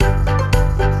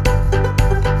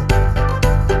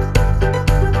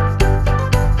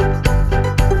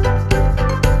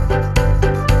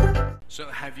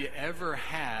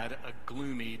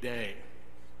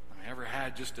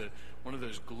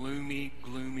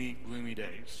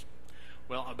days.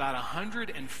 Well, about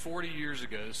 140 years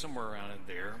ago, somewhere around in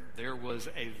there was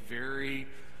a very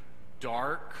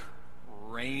dark,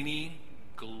 rainy,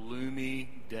 gloomy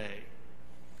day.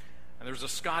 And there was a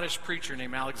Scottish preacher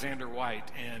named Alexander White,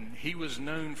 and he was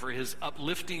known for his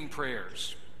uplifting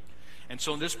prayers. And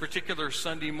so on this particular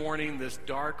Sunday morning, this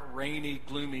dark, rainy,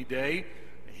 gloomy day,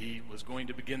 he was going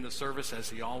to begin the service as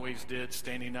he always did,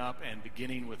 standing up and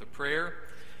beginning with a prayer.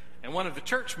 And one of the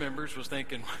church members was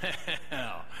thinking,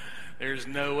 well, there's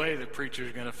no way the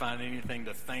preacher's going to find anything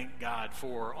to thank God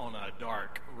for on a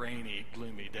dark, rainy,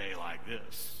 gloomy day like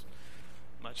this.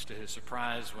 Much to his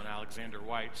surprise, when Alexander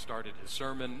White started his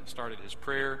sermon, started his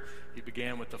prayer, he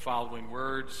began with the following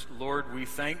words: Lord, we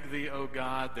thank thee, O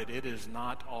God, that it is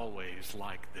not always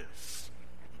like this.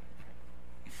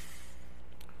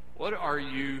 What are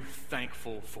you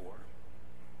thankful for?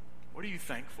 What are you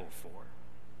thankful for?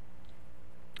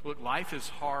 Look, life is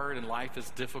hard and life is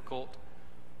difficult.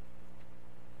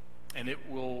 And it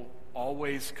will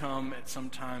always come at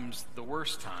sometimes the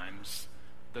worst times.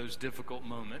 Those difficult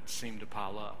moments seem to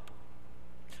pile up.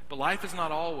 But life is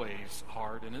not always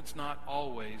hard, and it's not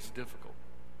always difficult.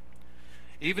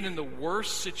 Even in the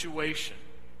worst situation,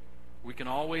 we can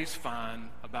always find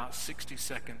about 60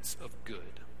 seconds of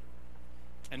good.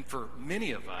 And for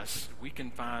many of us, we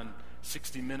can find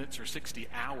 60 minutes or 60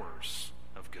 hours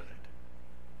of good.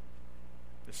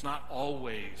 It's not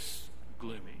always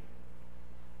gloomy.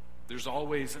 There's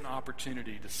always an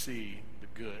opportunity to see the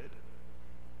good.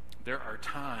 There are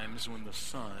times when the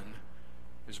sun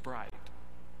is bright.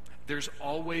 There's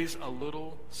always a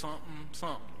little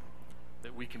something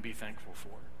that we can be thankful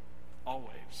for.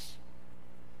 Always.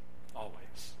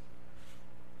 Always.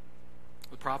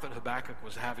 The prophet Habakkuk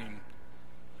was having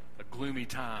a gloomy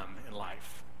time in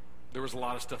life. There was a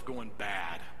lot of stuff going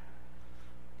bad.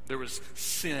 There was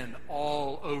sin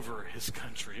all over his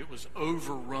country. It was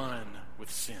overrun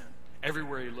with sin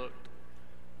everywhere he looked.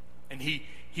 And he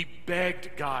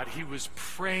begged God. He was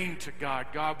praying to God,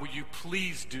 God, will you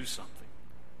please do something?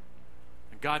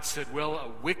 And God said, well, a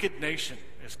wicked nation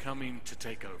is coming to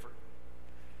take over.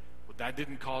 But that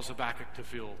didn't cause Habakkuk to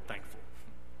feel thankful.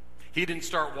 He didn't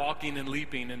start walking and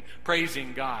leaping and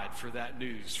praising God for that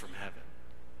news from heaven.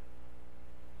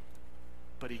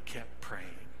 But he kept praying,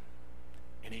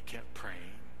 and he kept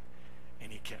praying,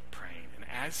 and he kept praying. And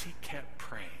as he kept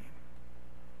praying,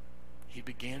 he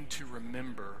began to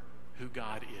remember who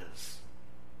God is.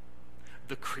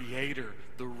 The creator,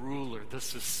 the ruler, the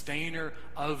sustainer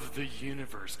of the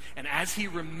universe. And as he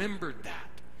remembered that,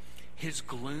 his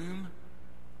gloom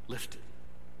lifted.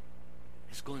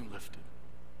 His gloom lifted.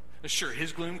 Sure,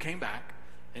 his gloom came back,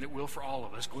 and it will for all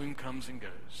of us. Gloom comes and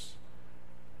goes.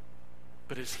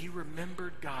 But as he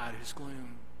remembered God, his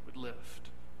gloom would lift.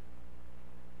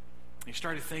 He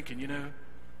started thinking,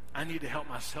 I need to help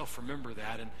myself remember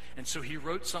that. And so he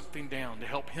wrote something down to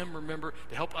help him remember,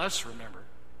 to help us remember.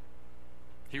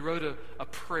 He wrote a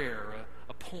prayer,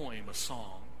 a poem, a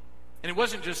song. And it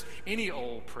wasn't just any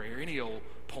old prayer, any old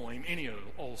poem, any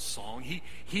old song.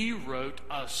 He wrote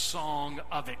a song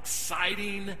of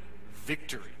exciting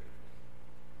victory.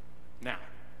 Now,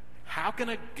 how can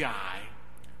a guy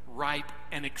write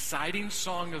an exciting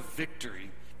song of victory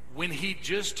when he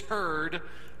just heard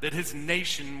that his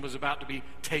nation was about to be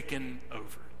taken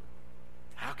over?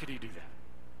 How could he do that?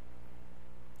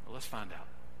 Well, let's find out.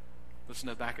 Listen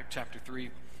to Habakkuk chapter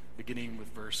 3, beginning with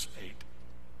verse 8.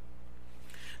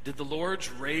 Did the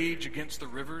Lord's rage against the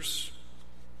rivers?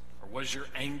 Or was your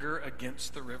anger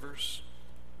against the rivers?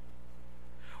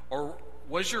 Or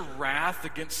was your wrath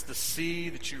against the sea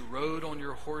that you rode on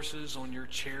your horses, on your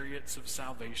chariots of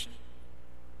salvation?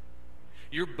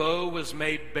 Your bow was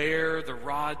made bare, the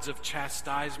rods of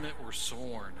chastisement were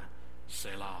shorn.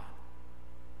 Selah.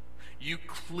 You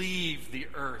cleave the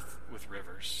earth with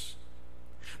rivers.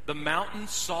 The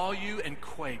mountains saw you and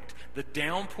quaked. The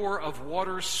downpour of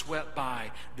waters swept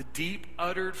by. The deep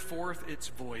uttered forth its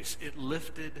voice. It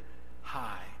lifted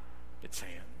high its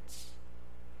hands.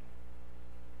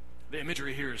 The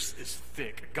imagery here is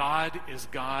thick. God is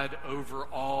God over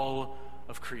all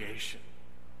of creation.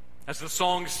 As the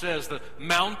song says, the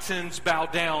mountains bow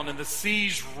down and the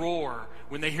seas roar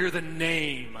when they hear the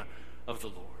name of the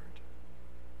Lord.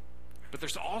 But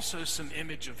there's also some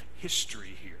image of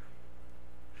history here.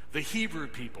 The Hebrew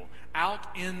people out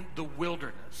in the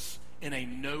wilderness in a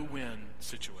no-win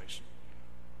situation.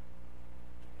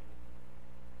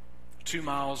 2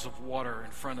 miles of water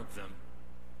in front of them.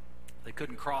 They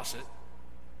couldn't cross it.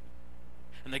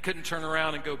 And they couldn't turn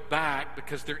around and go back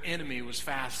because their enemy was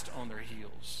fast on their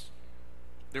heels.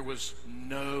 There was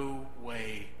no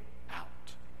way out.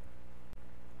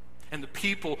 And the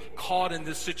people caught in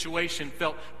this situation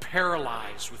felt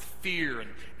paralyzed with fear and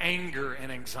anger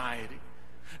and anxiety.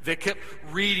 They kept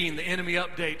reading the enemy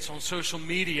updates on social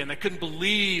media, and they couldn't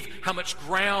believe how much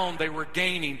ground they were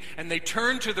gaining. And they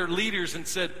turned to their leaders and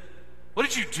said, "What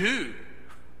did you do?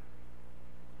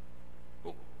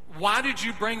 Why did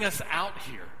you bring us out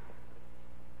here?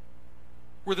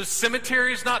 Were the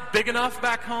cemeteries not big enough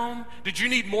back home? Did you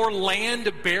need more land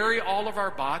to bury all of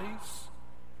our bodies?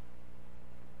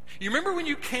 You remember when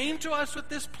you came to us with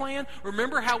this plan?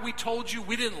 Remember how we told you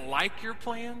we didn't like your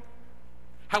plan?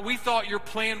 How we thought your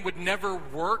plan would never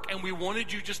work and we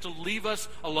wanted you just to leave us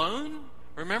alone?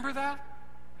 Remember that?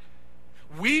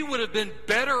 We would have been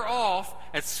better off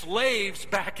as slaves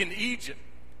back in Egypt.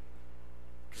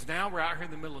 Because now we're out here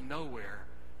in the middle of nowhere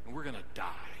and we're going to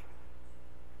die."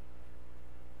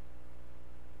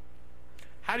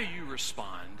 How do you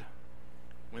respond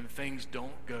when things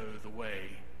don't go the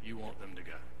way you want them to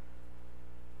go?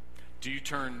 Do you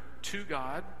turn to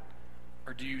God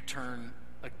or do you turn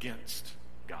against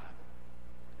God?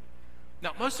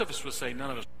 Now, most of us would say none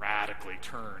of us radically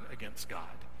turn against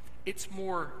God. It's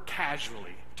more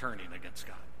casually turning against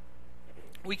God.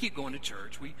 We keep going to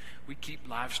church. We keep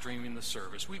live streaming the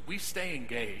service. We stay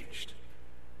engaged.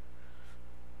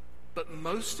 But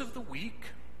most of the week,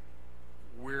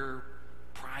 we're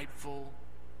prideful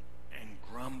and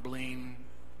grumbling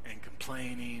and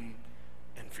complaining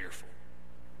and fearful.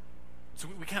 So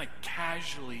we kind of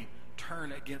casually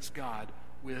turn against God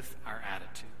with our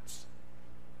attitudes.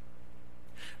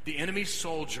 The enemy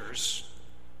soldiers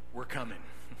were coming.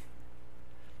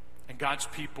 And God's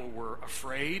people were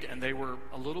afraid and they were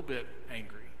a little bit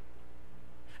angry.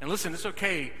 And listen, it's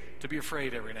okay to be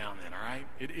afraid every now and then, all right?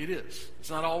 It is. It's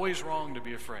not always wrong to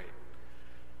be afraid.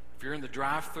 If you're in the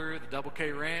drive-thru at the Double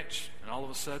K Ranch and all of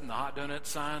a sudden the hot donut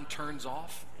sign turns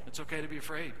off, it's okay to be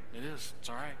afraid. It is. It's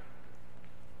all right.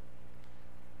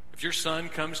 If your son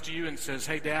comes to you and says,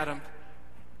 "Hey, Dad, I'm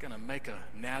going to make a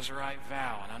Nazirite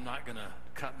vow and I'm not going to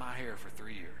cut my hair for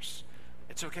 3 years,"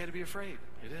 it's okay to be afraid.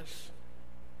 It is.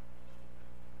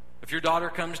 If your daughter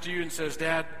comes to you and says,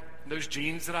 "Dad, those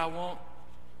jeans that I want,"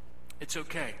 it's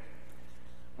okay.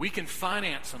 We can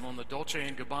finance them on the Dolce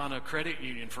 & Gabbana credit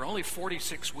union for only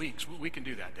 46 weeks. We can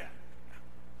do that, Dad.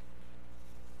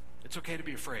 It's okay to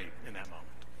be afraid in that moment.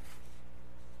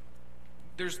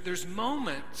 There's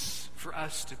moments for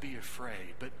us to be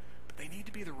afraid, but they need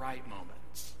to be the right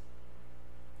moments.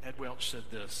 Ed Welch said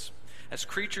this: "As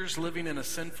creatures living in a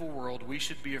sinful world, we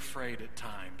should be afraid at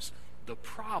times. The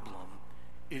problem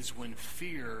is when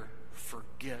fear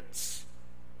forgets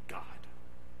God."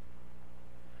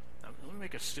 Now, let me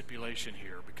make a stipulation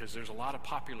here, because there's a lot of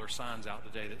popular signs out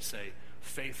today that say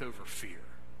faith over fear.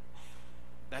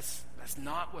 That's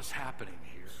not what's happening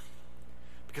here,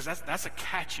 because that's a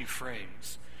catchy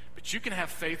phrase. But you can have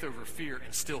faith over fear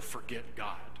and still forget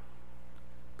God,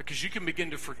 because you can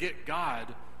begin to forget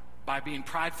God by being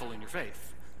prideful in your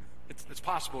faith. It's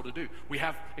possible to do. We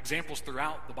have examples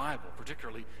throughout the Bible,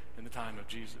 particularly in the time of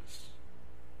Jesus.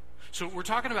 So we're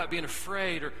talking about being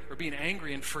afraid or being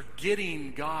angry and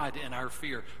forgetting God in our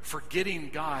fear,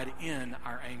 forgetting God in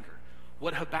our anger.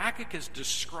 What Habakkuk is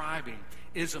describing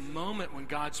is a moment when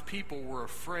God's people were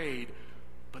afraid,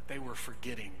 but they were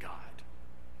forgetting God.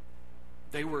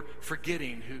 They were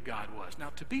forgetting who God was.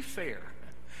 Now, to be fair,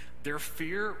 their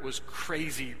fear was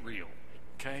crazy real,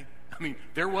 okay? I mean,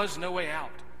 there was no way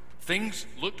out. Things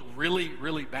looked really,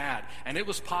 really bad. And it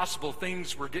was possible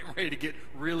things were getting ready to get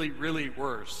really, really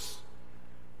worse.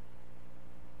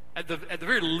 At the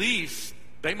very least,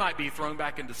 they might be thrown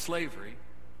back into slavery.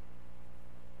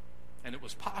 And it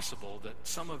was possible that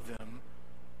some of them,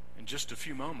 in just a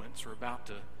few moments, were about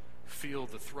to feel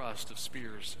the thrust of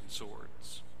spears and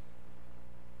swords.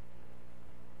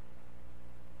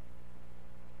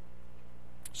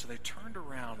 So they turned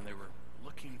around and they were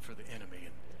looking for the enemy,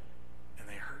 and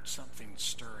they heard something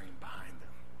stirring behind them.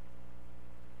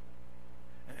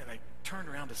 And they turned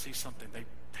around to see something they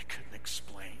couldn't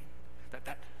explain.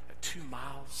 That 2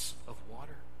 miles of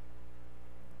water,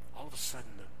 all of a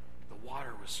sudden the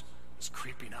water was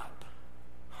creeping up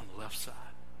on the left side.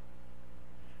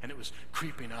 And it was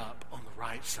creeping up on the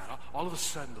right side. All of a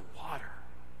sudden the water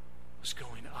was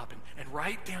going up. And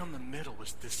right down the middle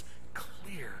was this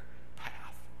clear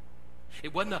path.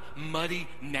 It wasn't a muddy,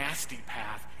 nasty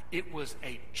path. It was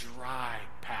a dry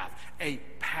path, a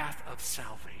path of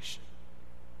salvation.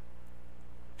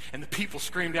 And the people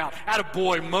screamed out,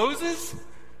 "Attaboy, Moses!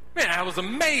 Man, that was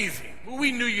amazing.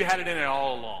 We knew you had it in it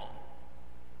all along."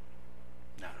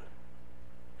 No.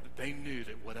 But they knew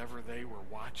that whatever they were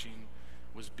watching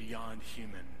was beyond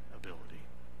human ability.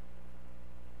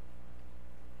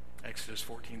 Exodus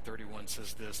 14:31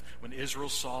 says this, when Israel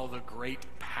saw the great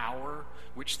power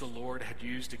which the Lord had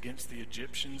used against the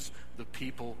Egyptians, the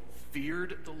people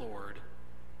feared the Lord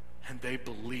and they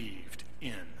believed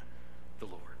in the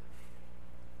Lord.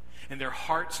 In their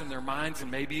hearts and their minds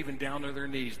and maybe even down to their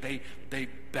knees, they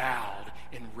bowed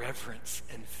in reverence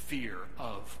and fear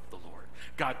of the Lord.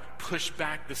 God pushed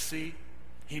back the sea.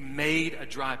 He made a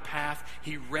dry path.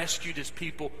 He rescued his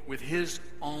people with his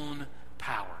own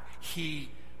power. He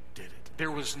did it.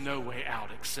 There was no way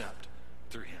out except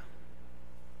through him.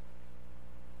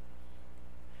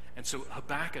 And so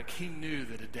Habakkuk, he knew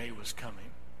that a day was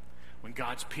coming when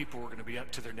God's people were going to be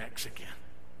up to their necks again.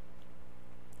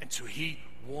 And so he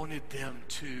wanted them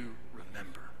to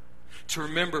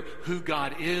remember who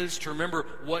God is, to remember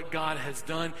what God has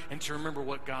done, and to remember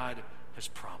what God has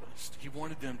promised. He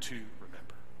wanted them to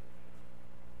remember.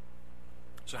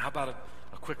 So how about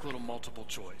a quick little multiple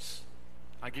choice?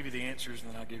 I'll give you the answers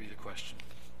and then I'll give you the question.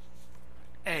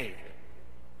 A,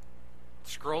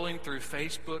 scrolling through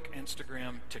Facebook,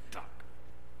 Instagram, TikTok.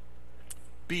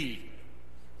 B,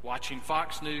 watching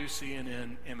Fox News,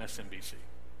 CNN, MSNBC.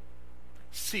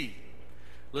 C,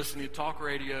 listening to talk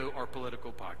radio or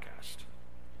political podcast.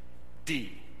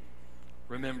 D,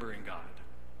 remembering God.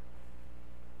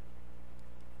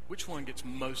 Which one gets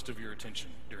most of your attention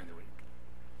during the week?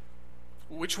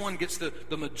 Which one gets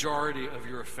the majority of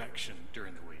your affection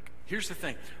during the week? Here's the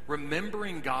thing.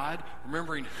 Remembering God,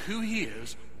 remembering who he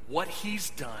is, what he's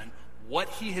done, what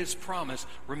he has promised,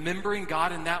 remembering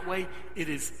God in that way, it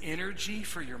is energy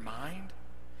for your mind,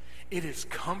 it is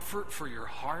comfort for your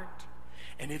heart,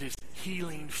 and it is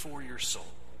healing for your soul.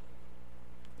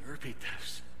 Let me repeat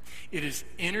this. It is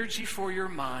energy for your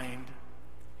mind,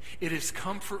 it is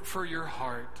comfort for your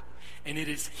heart, and it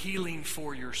is healing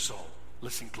for your soul.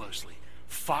 Listen closely.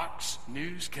 Fox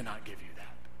News cannot give you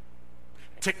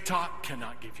that. TikTok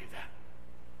cannot give you that.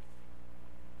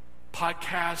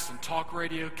 Podcasts and talk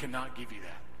radio cannot give you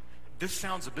that. This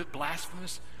sounds a bit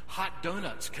blasphemous. Hot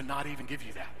donuts cannot even give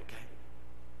you that, okay?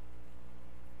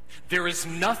 There is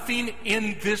nothing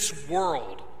in this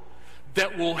world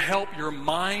that will help your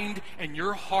mind and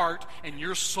your heart and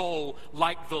your soul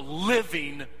like the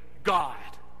living God.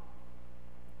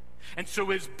 And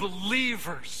so as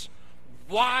believers,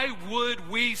 why would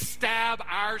we stab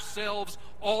ourselves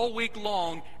all week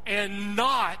long and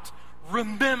not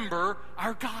remember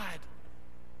our God?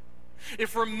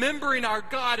 If remembering our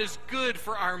God is good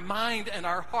for our mind and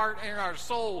our heart and our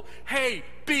soul, hey,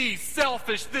 be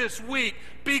selfish this week.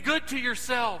 Be good to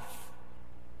yourself.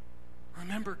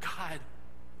 Remember God.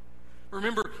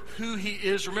 Remember who he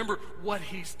is. Remember what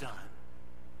he's done.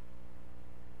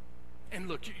 And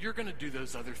look, you're going to do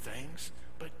those other things,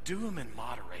 but do them in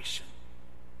moderation.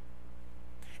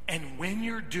 And when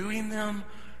you're doing them,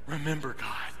 remember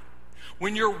God.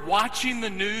 When you're watching the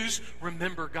news,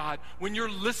 remember God. When you're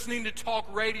listening to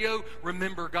talk radio,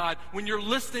 remember God. When you're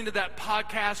listening to that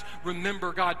podcast,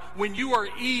 remember God. When you are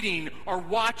eating or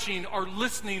watching or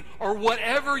listening or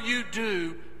whatever you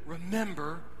do,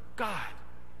 remember God.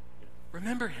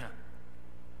 Remember him.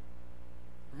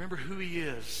 Remember who he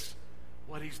is,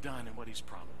 what he's done, and what he's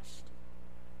promised.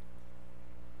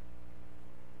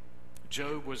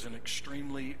 Job was an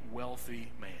extremely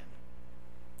wealthy man.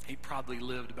 He probably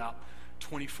lived about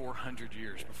 2,400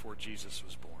 years before Jesus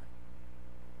was born.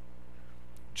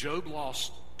 Job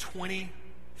lost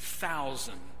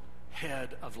 20,000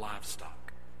 head of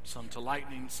livestock, some to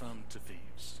lightning, some to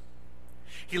thieves.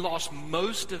 He lost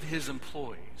most of his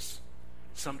employees,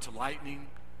 some to lightning,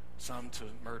 some to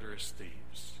murderous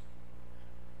thieves.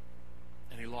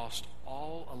 And he lost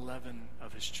all 11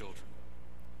 of his children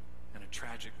in a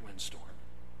tragic windstorm.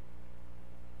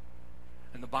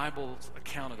 And the Bible's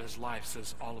account of his life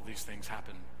says all of these things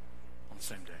happened on the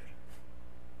same day.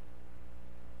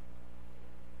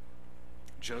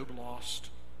 Job lost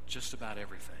just about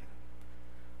everything,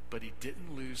 but he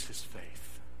didn't lose his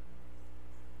faith.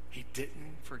 He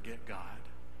didn't forget God.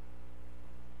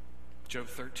 Job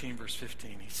 13, verse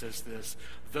 15, he says this,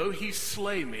 "Though he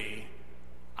slay me,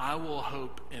 I will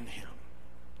hope in him."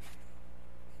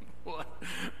 What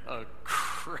a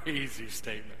crazy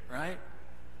statement, right?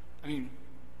 I mean,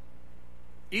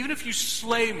 even if you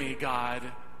slay me, God,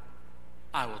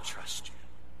 I will trust you.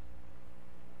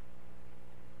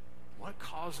 What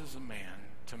causes a man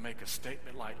to make a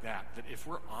statement like that, that if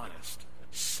we're honest,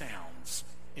 sounds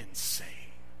insane?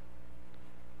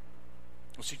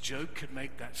 Well, see, Job could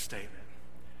make that statement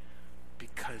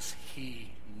because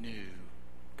he knew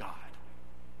God.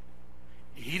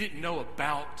 He didn't know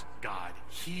about God.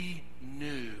 He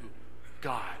knew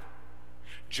God.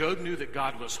 Job knew that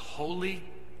God was holy,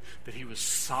 that he was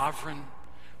sovereign,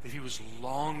 that he was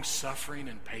long-suffering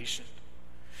and patient.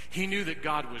 He knew that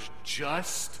God was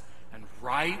just and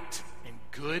right and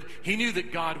good. He knew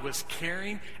that God was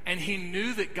caring, and he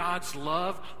knew that God's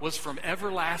love was from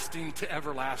everlasting to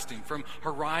everlasting, from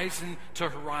horizon to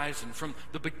horizon, from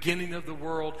the beginning of the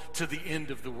world to the end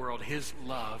of the world. His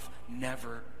love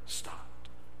never stopped.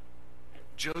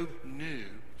 Job knew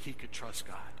he could trust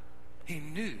God. He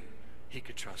knew he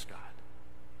could trust God.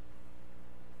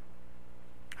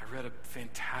 I read a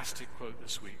fantastic quote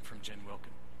this week from Jen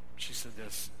Wilkin. She said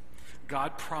this: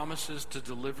 God promises to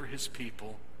deliver his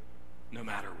people no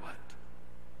matter what.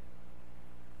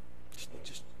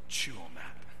 Just chew on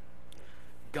that.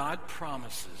 God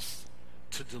promises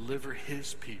to deliver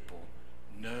his people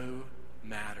no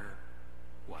matter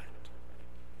what.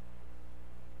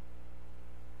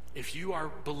 If you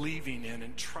are believing in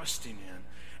and trusting in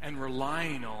and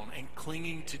relying on and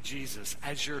clinging to Jesus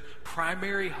as your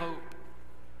primary hope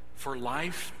for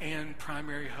life and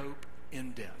primary hope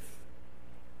in death,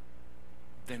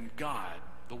 then God,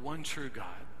 the one true God,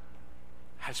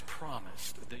 has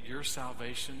promised that your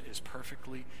salvation is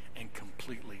perfectly and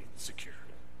completely secure.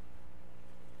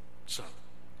 So,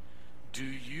 do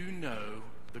you know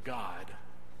the God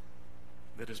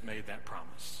that has made that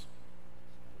promise?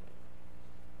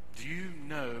 Do you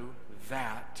know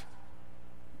that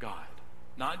God?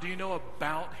 Not do you know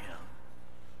about him,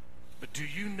 but do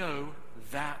you know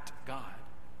that God?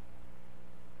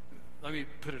 Let me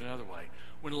put it another way.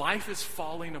 When life is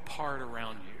falling apart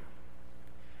around you,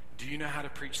 do you know how to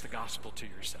preach the gospel to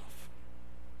yourself?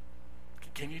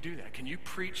 Can you do that? Can you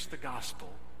preach the gospel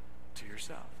to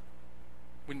yourself?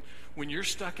 When you're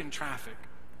stuck in traffic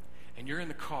and you're in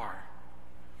the car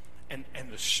and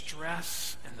the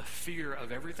stress and the fear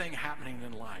of everything happening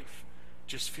in life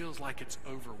just feels like it's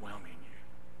overwhelming you,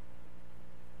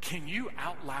 can you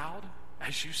out loud,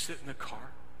 as you sit in the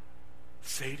car,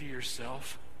 say to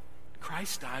yourself,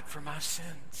 Christ died for my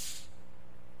sins.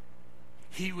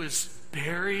 He was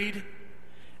buried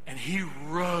and he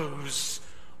rose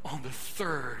on the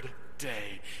third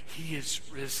day. He is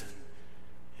risen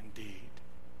indeed.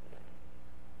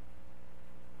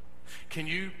 Can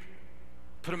you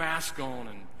put a mask on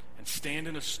and stand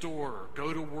in a store or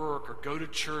go to work or go to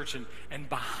church and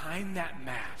behind that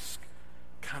mask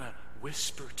kind of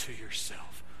whisper to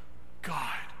yourself,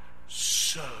 God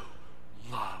so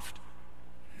loved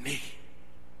me.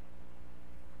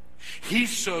 He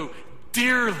so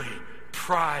dearly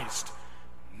prized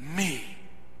me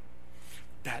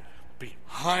that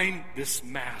behind this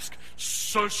mask,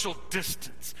 social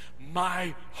distance,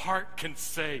 my heart can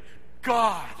say,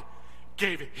 God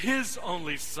gave his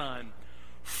only son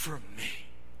for me.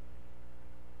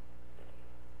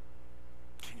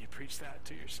 Can you preach that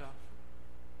to yourself?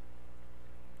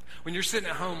 When you're sitting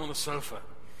at home on the sofa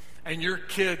and your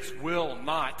kids will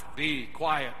not be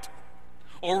quiet,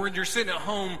 or when you're sitting at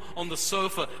home on the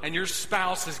sofa and your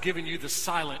spouse has given you the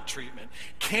silent treatment,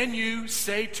 can you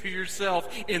say to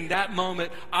yourself in that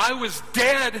moment, I was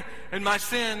dead in my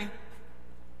sin,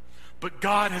 but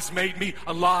God has made me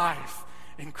alive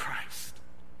in Christ.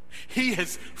 He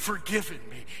has forgiven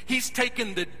me. He's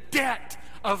taken the debt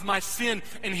of my sin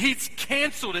and he's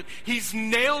canceled it. He's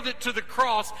nailed it to the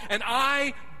cross, and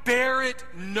I bear it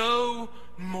no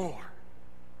more.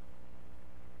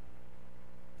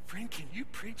 Friend, can you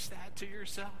preach that to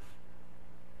yourself?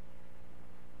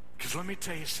 Because let me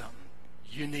tell you something.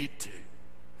 You need to.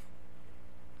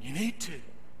 You need to.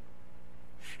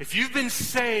 If you've been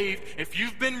saved, if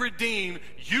you've been redeemed,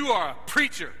 you are a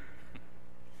preacher.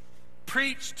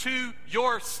 Preach to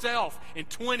yourself in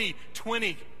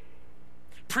 2020.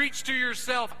 Preach to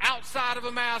yourself outside of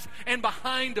a mask and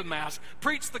behind a mask.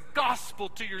 Preach the gospel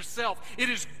to yourself. It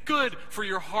is good for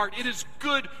your heart. It is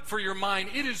good for your mind.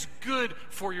 It is good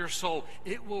for your soul.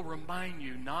 It will remind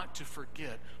you not to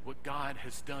forget what God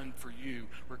has done for you,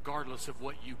 regardless of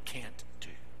what you can't do.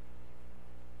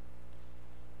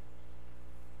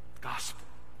 The gospel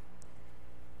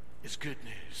is good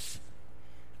news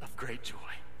of great joy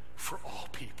for all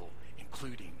people,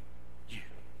 including you.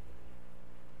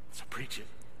 So preach it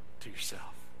to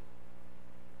yourself.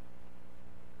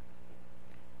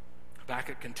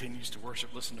 Habakkuk continues to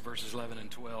worship. Listen to verses 11 and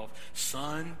 12.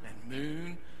 Sun and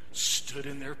moon stood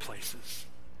in their places.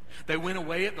 They went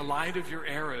away at the light of your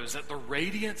arrows, at the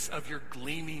radiance of your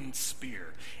gleaming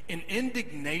spear. In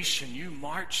indignation you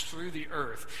marched through the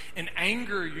earth. In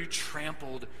anger you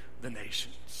trampled the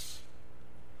nations.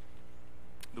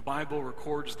 The Bible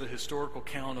records the historical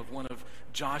account of one of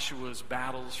Joshua's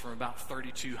battles from about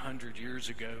 3,200 years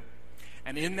ago.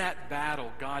 And in that battle,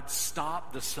 God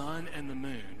stopped the sun and the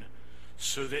moon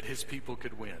so that his people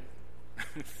could win.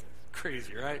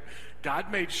 Crazy, right?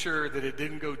 God made sure that it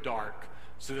didn't go dark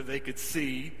so that they could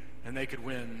see and they could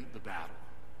win the battle.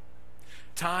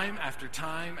 Time after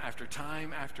time after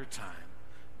time after time,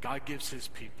 God gives his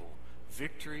people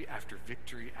victory after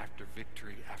victory after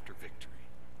victory after victory.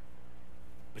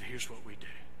 But here's what we do.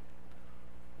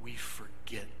 We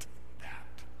forget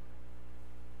that.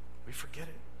 We forget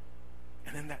it.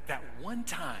 And then that one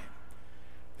time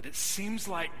that it seems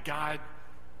like God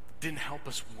didn't help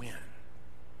us win,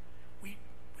 we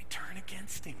turn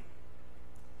against him.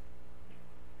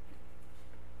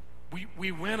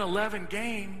 We win 11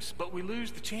 games, but we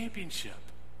lose the championship.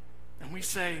 And we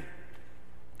say,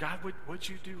 God, what'd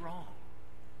you do wrong?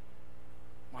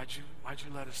 Why'd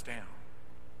you let us down?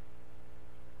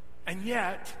 And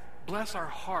yet, bless our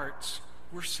hearts,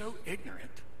 we're so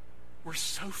ignorant. We're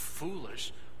so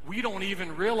foolish. We don't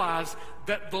even realize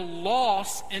that the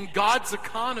loss in God's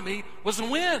economy was a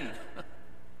win.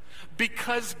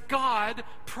 Because God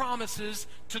promises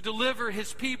to deliver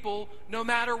his people no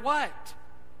matter what.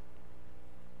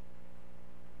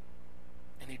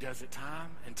 And he does it time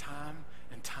and time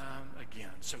and time again.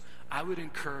 So I would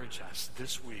encourage us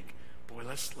this week, boy,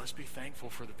 let's be thankful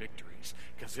for the victories.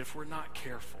 Because if we're not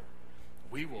careful,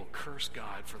 we will curse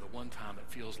God for the one time it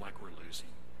feels like we're losing.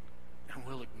 And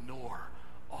we'll ignore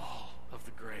all of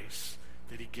the grace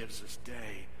that he gives us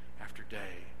day after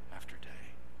day after day.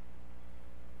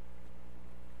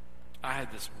 I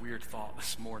had this weird thought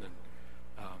this morning.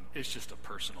 It's just a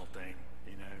personal thing,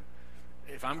 you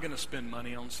know. If I'm going to spend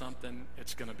money on something,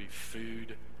 it's going to be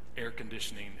food, air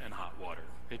conditioning, and hot water.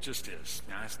 It just is.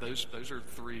 Now, those are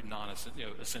three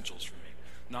essentials for me,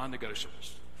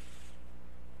 non-negotiables.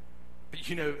 But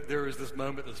you know, there was this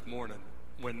moment this morning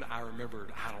when I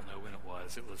remembered, I don't know when it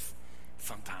was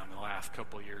sometime in the last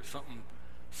couple of years,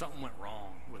 something went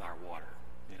wrong with our water,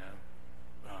 you know.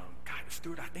 God,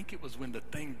 Stuart, I think it was when the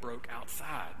thing broke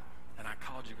outside, and I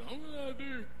called you going, what did I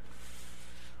do?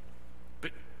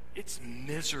 But it's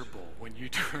miserable when you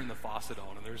turn the faucet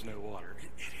on and there's no water.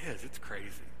 It is. It's crazy.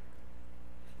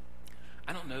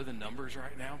 I don't know the numbers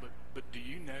right now, but do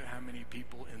you know how many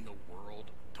people in the world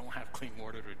don't have clean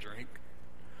water to drink?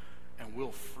 And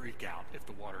will freak out if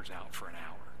the water's out for an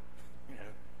hour. You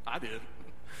know, I did.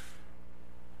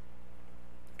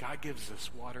 God gives us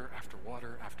water after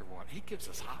water after water. He gives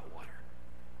us hot water.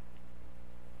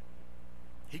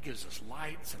 He gives us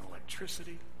lights and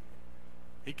electricity.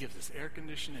 He gives us air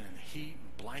conditioning and heat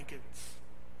and blankets.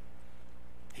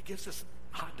 He gives us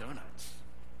hot donuts.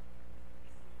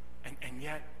 And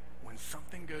yet, when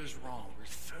something goes wrong, we're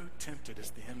so tempted,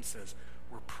 as the hymn says,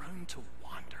 we're prone to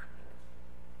wander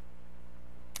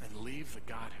and leave the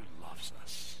God who loves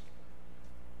us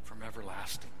from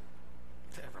everlasting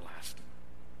to everlasting.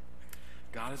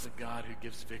 God is a God who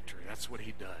gives victory. That's what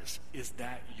he does. Is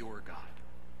that your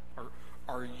God?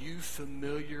 Are you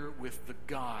familiar with the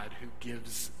God who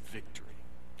gives victory?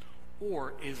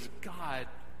 Or is God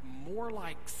more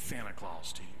like Santa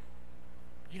Claus to you?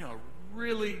 You know, a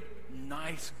really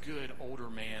nice, good older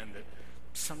man that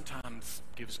sometimes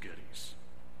gives goodies.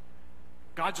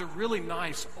 God's a really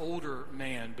nice older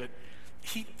man, but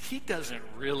he doesn't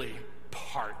really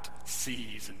part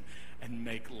seas and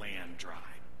make land dry.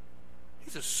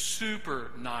 He's a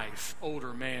super nice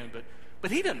older man,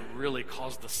 but he doesn't really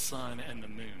cause the sun and the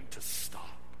moon to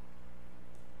stop.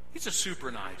 He's a super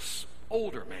nice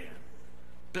older man,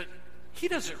 but he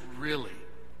doesn't really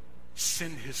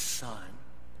send his son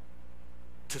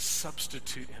to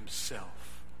substitute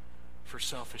himself for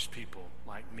selfish people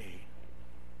like me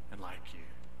and like you.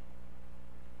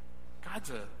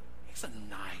 He's a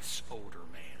nice older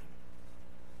man,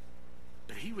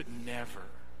 but he would never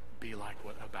be like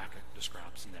what Habakkuk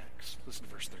describes next. Listen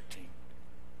to verse 13.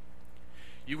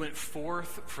 You went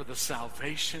forth for the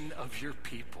salvation of your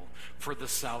people, for the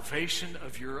salvation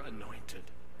of your anointed.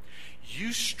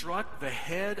 You struck the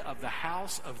head of the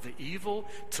house of the evil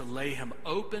to lay him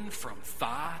open from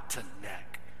thigh to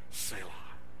neck. Selah.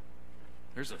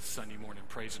 There's a Sunday morning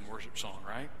praise and worship song,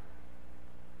 right?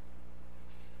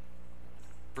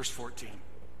 Verse 14.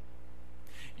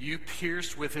 You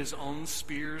pierced with his own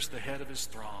spears the head of his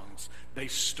throngs. They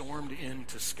stormed in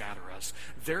to scatter us.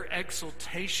 Their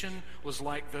exultation was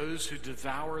like those who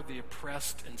devour the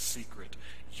oppressed in secret.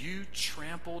 You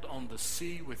trampled on the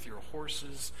sea with your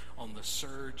horses, on the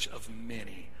surge of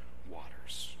many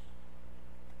waters.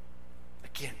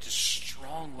 Again, just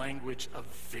strong language of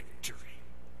victory.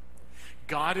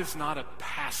 God is not a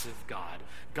passive God.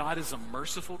 God is a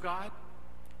merciful God.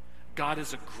 God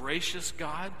is a gracious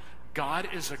God. God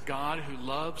is a God who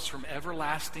loves from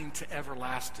everlasting to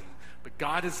everlasting. But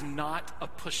God is not a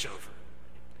pushover.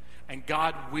 And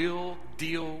God will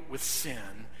deal with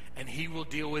sin and he will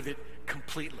deal with it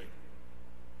completely.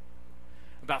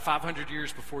 About 500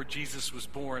 years before Jesus was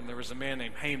born, there was a man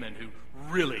named Haman who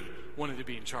really wanted to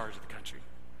be in charge of the country.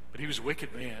 But he was a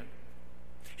wicked man.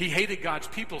 He hated God's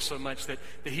people so much that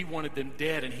he wanted them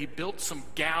dead, and he built some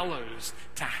gallows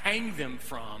to hang them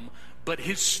from, but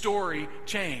his story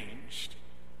changed.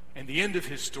 And the end of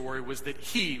his story was that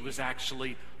he was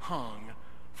actually hung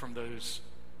from those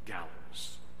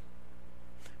gallows.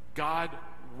 God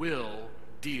will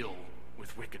deal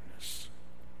with wickedness.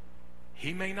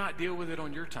 He may not deal with it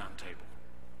on your timetable.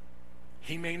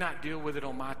 He may not deal with it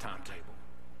on my timetable.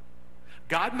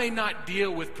 God may not deal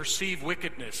with perceived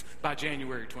wickedness by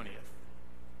January 20th.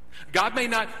 God may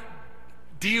not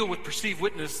deal with perceived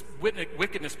wickedness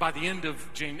by the end of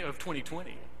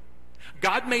 2020.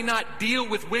 God may not deal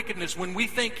with wickedness when we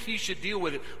think he should deal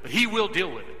with it, but he will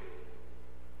deal with it.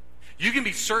 You can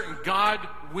be certain God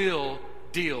will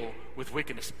deal with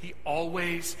wickedness. He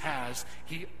always has.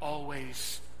 He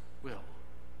always will.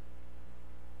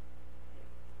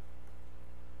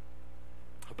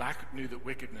 Habakkuk knew that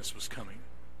wickedness was coming.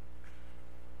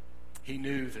 He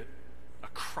knew that a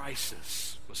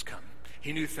crisis was coming.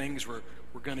 He knew things were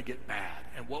going to get bad.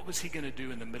 And what was he going to do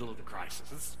in the middle of the crisis?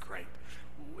 This is great.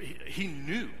 He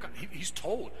knew. He's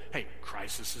told, hey,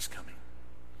 crisis is coming.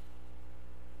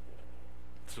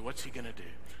 So what's he going to do?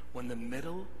 When the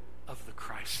middle of the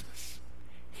crisis,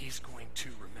 he's going to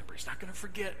remember. He's not going to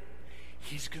forget.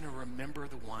 He's going to remember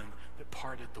the one that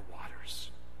parted the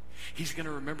waters. He's going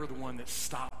to remember the one that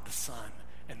stopped the sun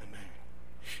and the moon.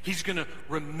 He's going to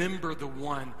remember the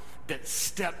one that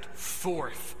stepped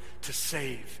forth to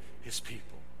save his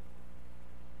people.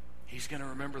 He's going to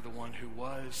remember the one who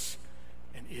was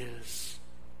and is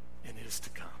to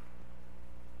come.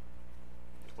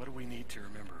 What do we need to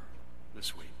remember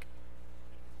this week?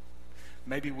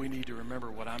 Maybe we need to remember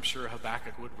what I'm sure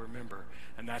Habakkuk would remember,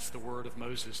 and that's the word of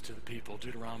Moses to the people,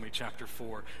 Deuteronomy chapter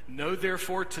 4. Know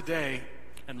therefore today,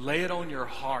 and lay it on your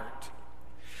heart,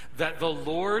 that the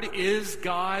Lord is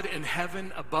God in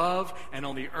heaven above and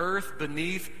on the earth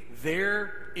beneath.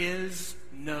 There is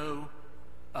no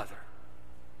other.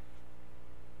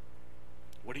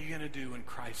 What are you going to do when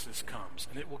crisis comes?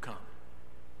 And it will come.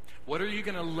 What are you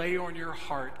going to lay on your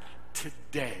heart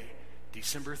today,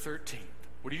 December 13th?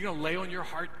 What are you going to lay on your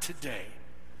heart today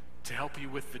to help you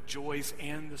with the joys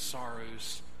and the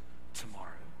sorrows tomorrow?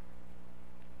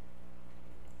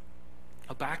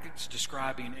 Habakkuk's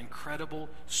describing incredible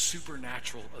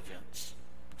supernatural events,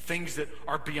 things that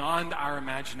are beyond our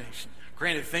imagination.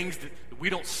 Granted, things that we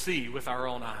don't see with our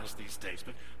own eyes these days.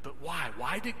 But why?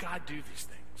 Why did God do these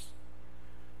things?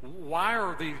 Why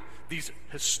are these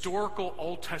historical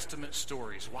Old Testament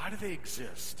stories, why do they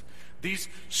exist? These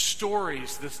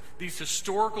stories, these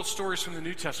historical stories from the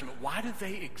New Testament, why do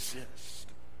they exist?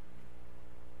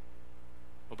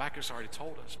 Well, Habakkuk's already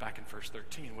told us back in verse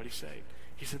 13 what he said.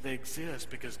 He said they exist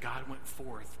because God went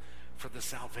forth for the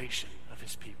salvation of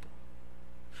his people.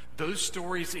 Those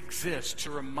stories exist to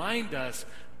remind us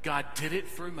God did it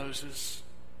through Moses.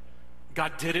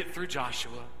 God did it through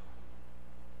Joshua.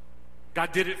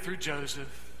 God did it through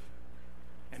Joseph.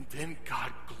 And then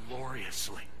God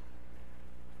gloriously,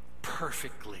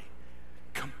 perfectly,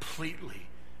 completely,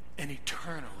 and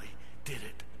eternally did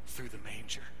it through the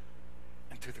manger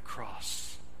and through the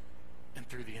cross and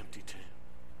through the empty tomb.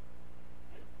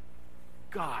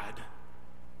 God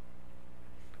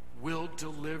will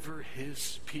deliver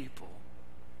his people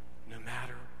no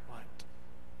matter what.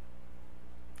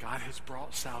 God has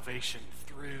brought salvation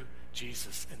through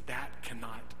Jesus, and that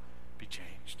cannot be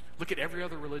changed. Look at every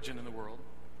other religion in the world.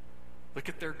 Look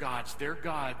at their gods. Their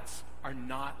gods are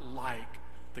not like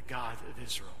the God of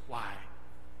Israel. Why?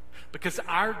 Because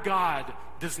our God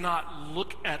does not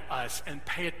look at us and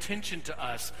pay attention to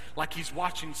us like he's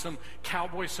watching some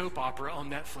cowboy soap opera on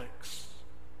Netflix.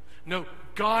 No,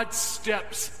 God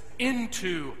steps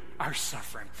into our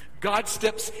suffering. God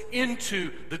steps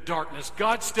into the darkness.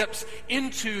 God steps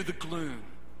into the gloom.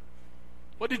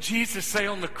 What did Jesus say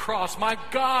on the cross? My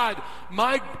God,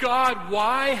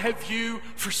 why have you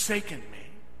forsaken me?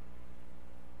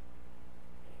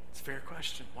 It's a fair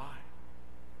question. Why?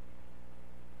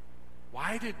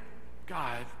 Why did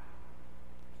God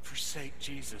forsake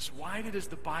Jesus? Why did, as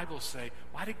the Bible say,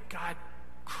 why did God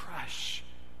crush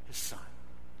his son?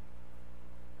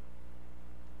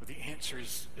 Well, the answer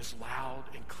is loud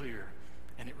and clear,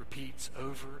 and it repeats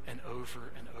over and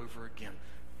over and over again.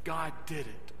 God did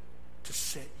it to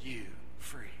set you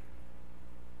free.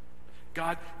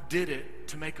 God did it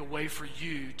to make a way for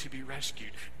you to be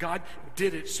rescued. God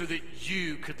did it so that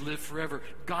you could live forever.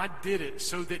 God did it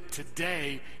so that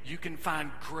today you can find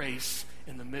grace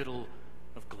in the middle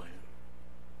of gloom.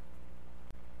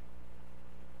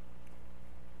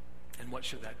 And what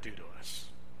should that do to us?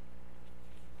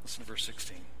 Listen to verse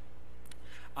 16.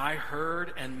 I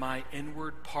heard, and my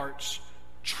inward parts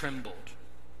trembled.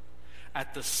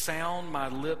 At the sound, my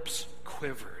lips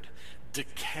quivered.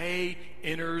 Decay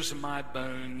enters my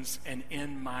bones, and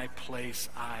in my place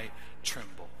I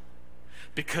tremble.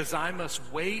 Because I must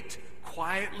wait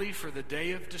quietly for the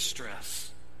day of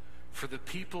distress, for the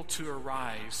people to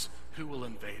arise who will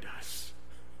invade us.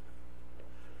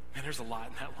 Man, there's a lot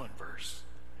in that one verse.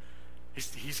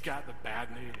 He's got the bad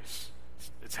news.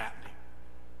 It's happening.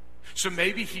 So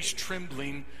maybe he's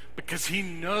trembling because he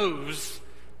knows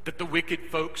that the wicked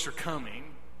folks are coming.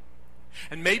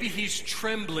 And maybe he's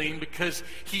trembling because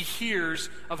he hears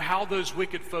of how those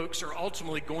wicked folks are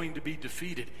ultimately going to be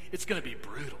defeated. It's going to be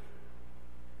brutal.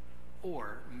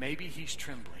 Or maybe he's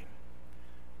trembling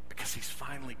because he's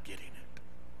finally getting it.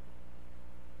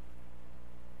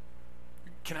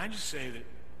 Can I just say that,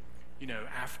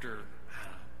 after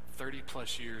 30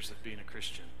 plus years of being a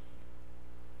Christian,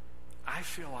 I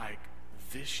feel like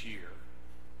this year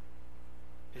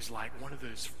is like one of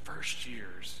those first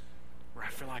years where I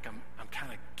feel like I'm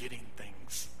kind of getting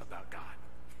things about God.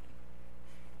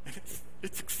 And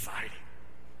it's exciting,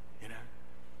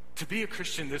 to be a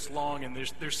Christian this long, and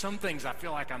there's some things I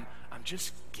feel like I'm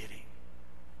just getting.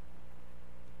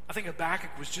 I think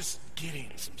Habakkuk was just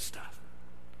getting some stuff.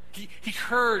 He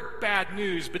heard bad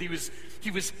news, but he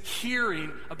was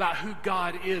hearing about who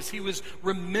God is. He was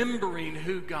remembering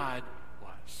who God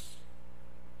was.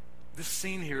 This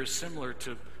scene here is similar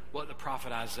to what the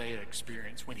prophet Isaiah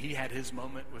experienced when he had his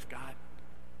moment with God.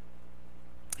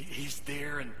 He's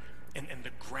there, and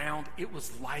the ground, it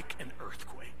was like an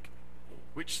earthquake,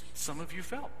 which some of you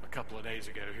felt a couple of days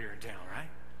ago here in town, right?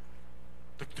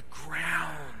 The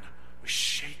ground was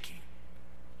shaking.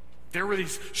 There were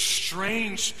these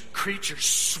strange creatures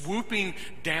swooping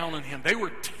down on him. They were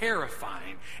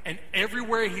terrifying. And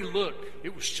everywhere he looked,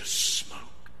 it was just smoke.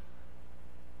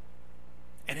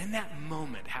 And in that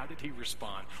moment, how did he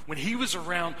respond? When he was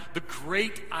around the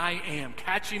great I Am,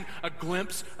 catching a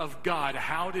glimpse of God,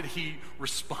 how did he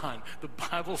respond? The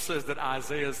Bible says that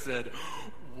Isaiah said,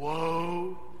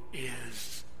 "Woe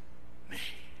is me."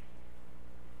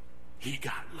 He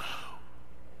got low.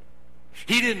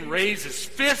 He didn't raise his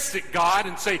fists at God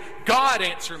and say, "God,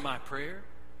 answer my prayer."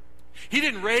 He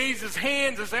didn't raise his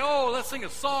hands and say, "Oh, let's sing a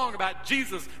song about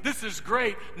Jesus. This is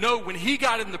great." No, when he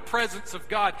got in the presence of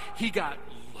God, he got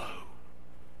low.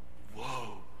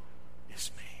 Woe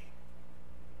is me.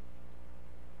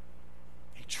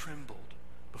 He trembled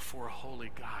before a holy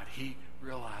God. He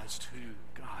realized who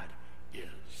God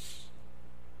is.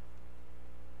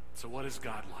 So what is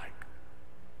God like?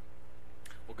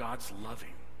 Well, God's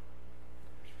loving.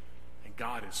 And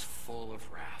God is full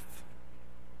of wrath.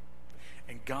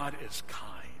 And God is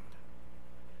kind.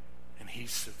 And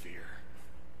he's severe.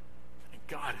 And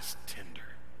God is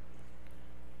tender.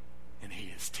 And he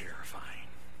is terrifying.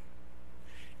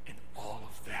 And all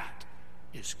of that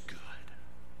is good.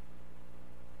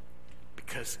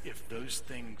 Because if those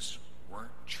things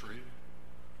weren't true,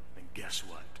 then guess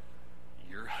what?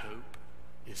 Your hope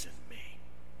is in me.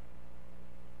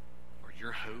 Or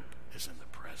your hope is in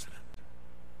the president.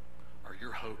 Or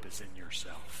your hope is in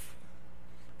yourself.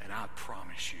 And I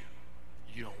promise you,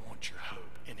 you don't want your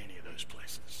hope in any of those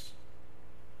places.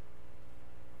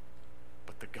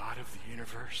 But the God of the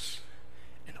universe,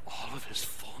 in all of his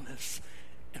fullness,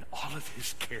 in all of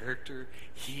his character,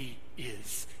 he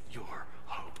is your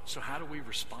hope. So how do we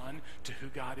respond to who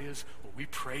God is? Well, we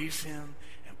praise him,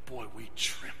 and boy, we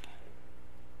tremble.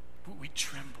 We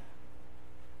tremble.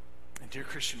 And dear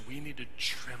Christian, we need to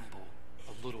tremble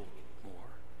a little more.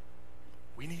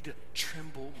 We need to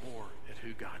tremble more at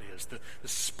who God is. The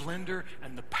splendor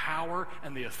and the power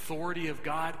and the authority of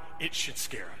God, it should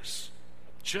scare us.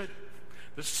 It should.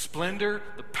 The splendor,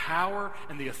 the power,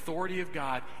 and the authority of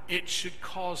God, it should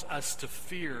cause us to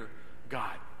fear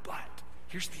God. But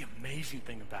here's the amazing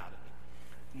thing about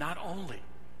it. Not only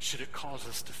should it cause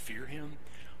us to fear him,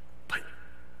 but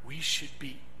we should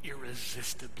be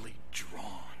irresistibly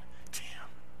drawn to him.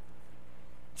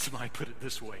 Somebody put it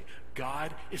this way: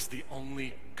 God is the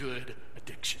only good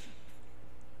addiction.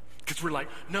 Because we're like,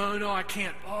 no, I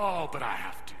can't. Oh, but I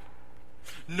have to.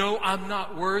 No, I'm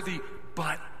not worthy,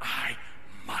 but I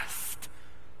must.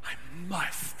 I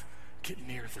must get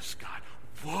near this God.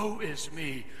 Woe is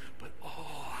me, but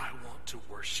I want to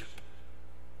worship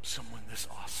someone this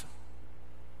awesome.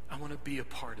 I want to be a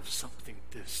part of something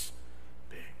this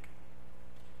big.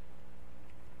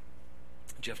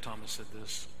 Jeff Thomas said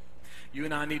this: you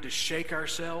and I need to shake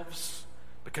ourselves,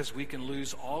 because we can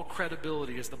lose all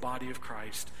credibility as the body of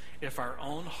Christ if our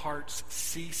own hearts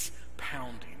cease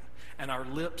pounding and our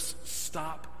lips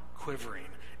stop quivering,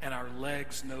 and our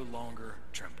legs no longer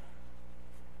tremble.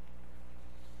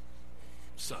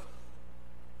 So,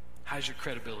 how's your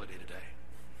credibility today?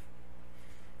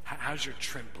 How's your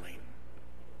trembling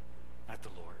at the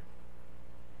Lord?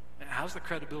 And how's the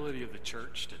credibility of the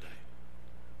church today?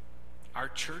 Our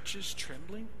church is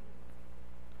trembling?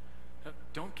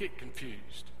 Don't get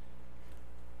confused.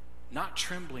 Not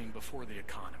trembling before the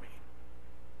economy.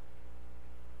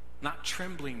 Not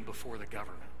trembling before the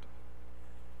government.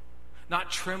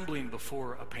 Not trembling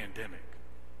before a pandemic.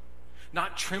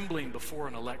 Not trembling before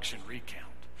an election recount.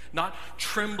 Not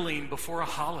trembling before a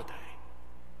holiday.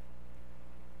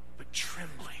 But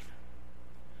trembling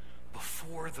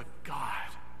before the God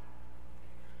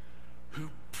who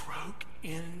broke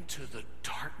into the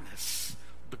darkness,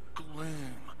 the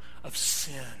gloom of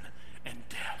sin and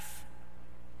death.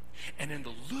 And in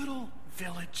the little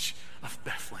village of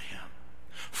Bethlehem,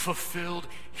 fulfilled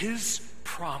his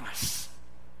promise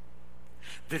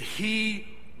that he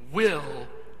will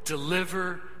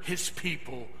deliver his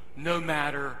people no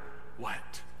matter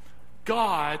what.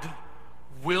 God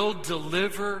will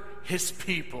deliver his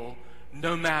people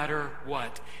no matter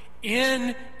what.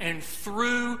 In and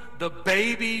through the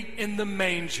baby in the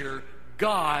manger,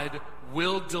 God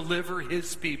will deliver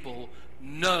his people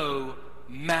no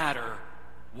matter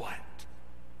what.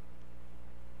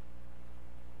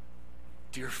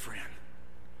 Dear friend,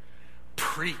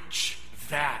 preach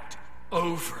that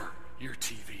over your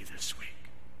TV this week.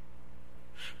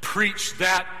 Preach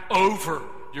that over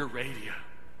your radio.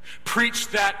 Preach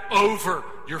that over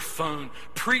your phone.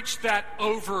 Preach that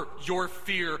over your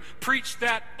fear. Preach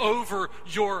that over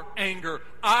your anger.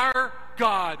 Our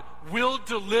God will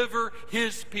deliver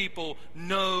his people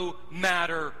no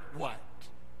matter what.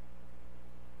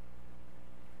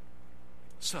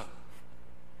 So,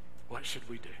 what should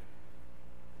we do?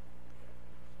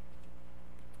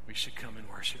 We should come and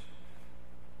worship.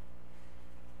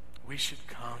 We should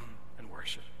come and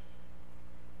worship.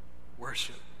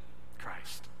 Worship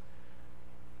Christ,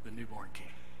 the newborn King.